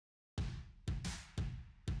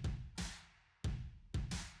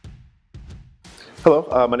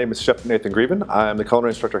Hello, my name is Chef Nathan Grieven. I'm the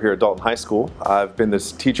culinary instructor here at Dalton High School. I've been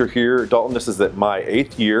this teacher here at Dalton. This is my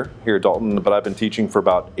 8th year here at Dalton, but I've been teaching for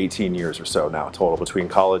about 18 years or so now total between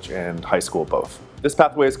college and high school both. This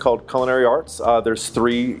pathway is called Culinary Arts. There's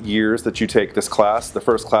 3 years that you take this class. The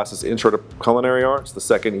first class is Intro to Culinary Arts, the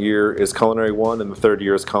second year is Culinary 1, and the third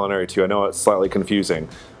year is Culinary 2. I know it's slightly confusing,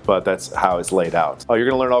 but that's how it's laid out. You're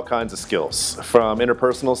going to learn all kinds of skills, from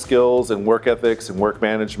interpersonal skills and work ethics and work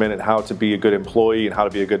management and how to be a good employee and how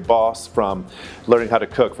to be a good boss, from learning how to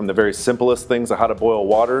cook, from the very simplest things like how to boil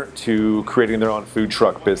water to creating their own food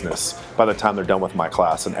truck business by the time they're done with my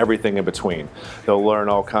class, and everything in between. They'll learn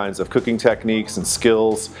all kinds of cooking techniques and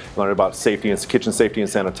skills, learn about safety and kitchen safety and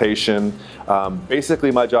sanitation.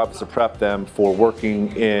 Basically, my job is to prep them for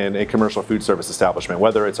working in a commercial food service establishment,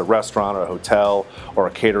 whether it's a restaurant or a hotel or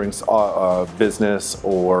a catering business,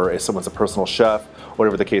 or if someone's a personal chef,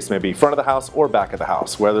 whatever the case may be, front of the house or back of the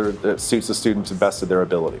house, whether it suits the student to best of their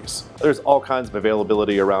abilities. There's all kinds of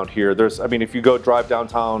availability around here. If you go drive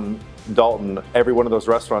downtown Dalton, every one of those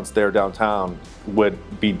restaurants there downtown would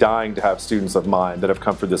be dying to have students of mine that have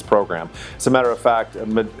come through this program. As a matter of fact,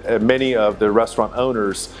 many of the restaurant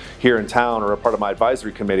owners here in town are a part of my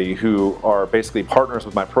advisory committee who are basically partners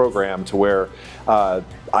with my program, to where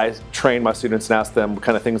I train my students and ask them what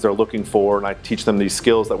kind of things they're looking for, and I teach them these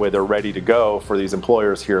skills. That way they're ready to go for these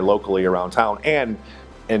employers here locally around town and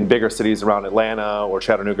in bigger cities around Atlanta or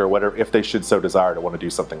Chattanooga or whatever, if they should so desire to want to do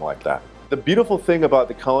something like that. The beautiful thing about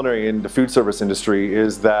the culinary and the food service industry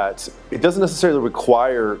is that it doesn't necessarily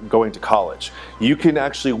require going to college. You can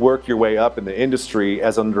actually work your way up in the industry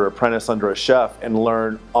as under apprentice under a chef and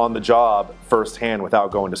learn on the job firsthand without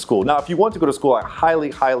going to school. Now, if you want to go to school, I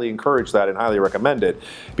highly encourage that and highly recommend it,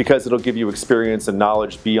 because it'll give you experience and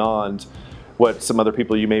knowledge beyond what some other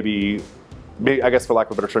people you I guess for lack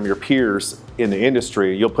of a better term, your peers in the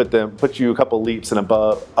industry. You'll put you a couple leaps and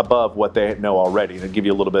above what they know already, and give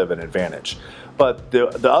you a little bit of an advantage. But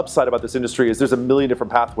the upside about this industry is there's a million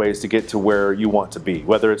different pathways to get to where you want to be,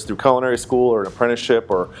 whether it's through culinary school or an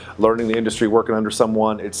apprenticeship or learning the industry, working under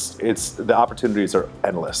someone. The opportunities are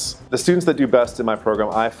endless. The students that do best in my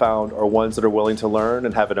program, I found, are ones that are willing to learn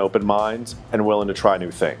and have an open mind and willing to try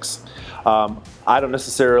new things. I don't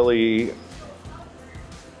necessarily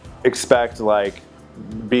expect like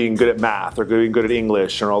being good at math or being good at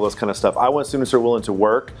English or all this kind of stuff. I want students who are willing to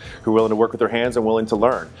work, who are willing to work with their hands and willing to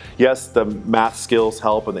learn. Yes, the math skills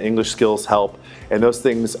help and the English skills help, and those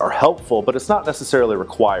things are helpful, but it's not necessarily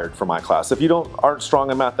required for my class. If you aren't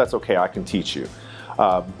strong in math, that's okay, I can teach you.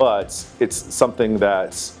 But it's something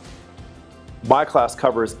that my class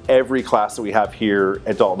covers every class that we have here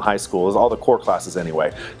at Dalton High School, is all the core classes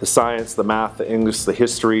anyway. The science, the math, the English, the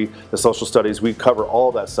history, the social studies, we cover all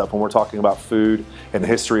of that stuff when we're talking about food and the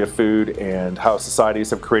history of food and how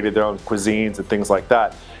societies have created their own cuisines and things like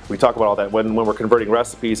that. We talk about all that. When we're converting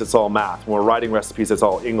recipes, it's all math. When we're writing recipes, it's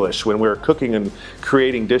all English. When we're cooking and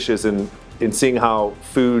creating dishes and seeing how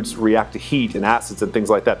foods react to heat and acids and things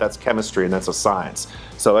like that, that's chemistry and that's a science.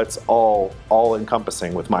 So that's all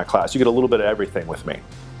encompassing with my class. You get a little bit of everything with me.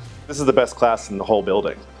 This is the best class in the whole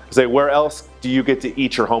building. Say, where else do you get to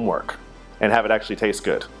eat your homework and have it actually taste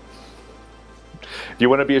good? If you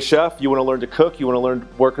want to be a chef, you want to learn to cook, you want to learn to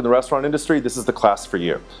work in the restaurant industry, this is the class for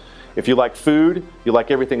you. If you like food, you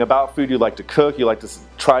like everything about food, you like to cook, you like to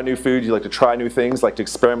try new food, you like to try new things, like to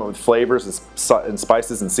experiment with flavors and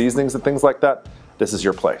spices and seasonings and things like that, this is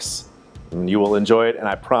your place. And you will enjoy it, and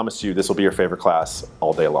I promise you this will be your favorite class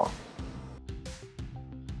all day long.